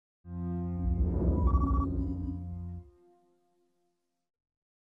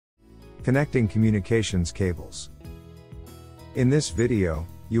Connecting communications cables. In this video,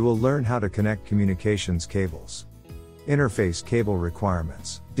 you will learn how to connect communications cables. Interface cable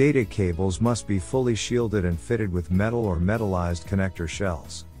requirements. Data cables must be fully shielded and fitted with metal or metallized connector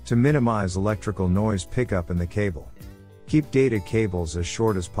shells, to minimize electrical noise pickup in the cable. Keep data cables as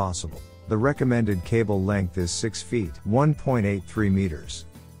short as possible. The recommended cable length is 6 feet, 1.83 meters.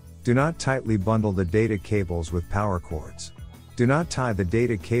 Do not tightly bundle the data cables with power cords. Do not tie the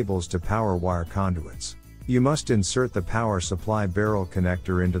data cables to power wire conduits. You must insert the power supply barrel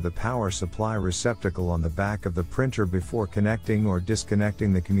connector into the power supply receptacle on the back of the printer before connecting or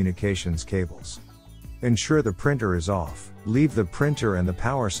disconnecting the communications cables. Ensure the printer is off. Leave the printer and the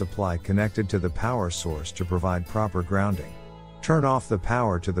power supply connected to the power source to provide proper grounding. Turn off the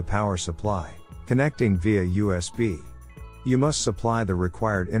power to the power supply. Connecting via USB. You must supply the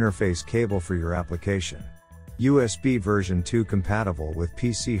required interface cable for your application. USB version 2 compatible with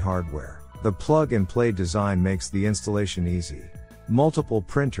PC hardware. The plug-and-play design makes the installation easy. Multiple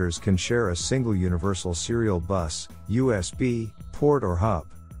printers can share a single universal serial bus, USB, port or hub.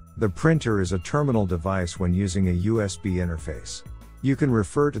 The printer is a terminal device when using a USB interface. You can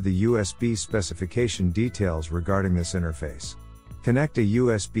refer to the USB specification details regarding this interface. Connect a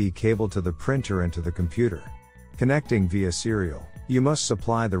USB cable to the printer and to the computer. Connecting via serial. You must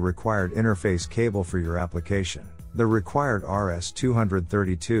supply the required interface cable for your application. The required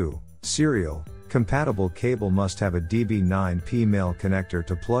RS-232 serial compatible cable must have a DB9P male connector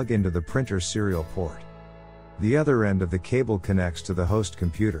to plug into the printer's serial port. The other end of the cable connects to the host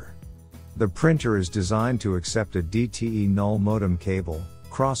computer. The printer is designed to accept a DTE null modem cable,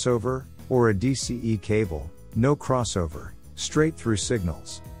 crossover, or a DCE cable, no crossover, straight through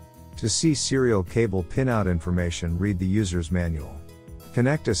signals. To see serial cable pinout information, read the user's manual.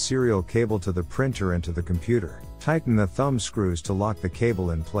 Connect a serial cable to the printer and to the computer. Tighten the thumb screws to lock the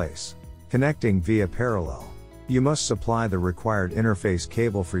cable in place. Connecting via parallel. You must supply the required interface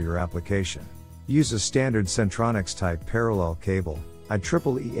cable for your application. Use a standard Centronics type parallel cable,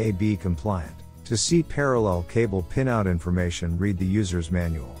 IEEE AB compliant. To see parallel cable pinout information, read the user's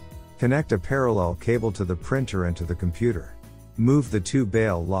manual. Connect a parallel cable to the printer and to the computer. Move the two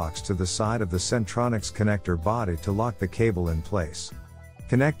bail locks to the side of the Centronics connector body to lock the cable in place.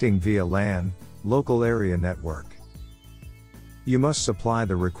 Connecting via LAN, local area network. You must supply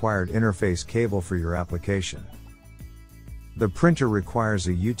the required interface cable for your application. The printer requires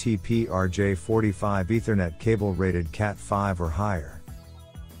a UTP RJ45 Ethernet cable rated Cat5 or higher.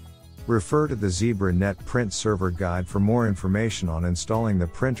 Refer to the Zebra Net Print Server Guide for more information on installing the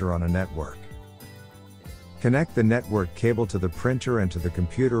printer on a network. Connect the network cable to the printer and to the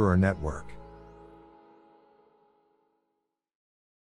computer or network.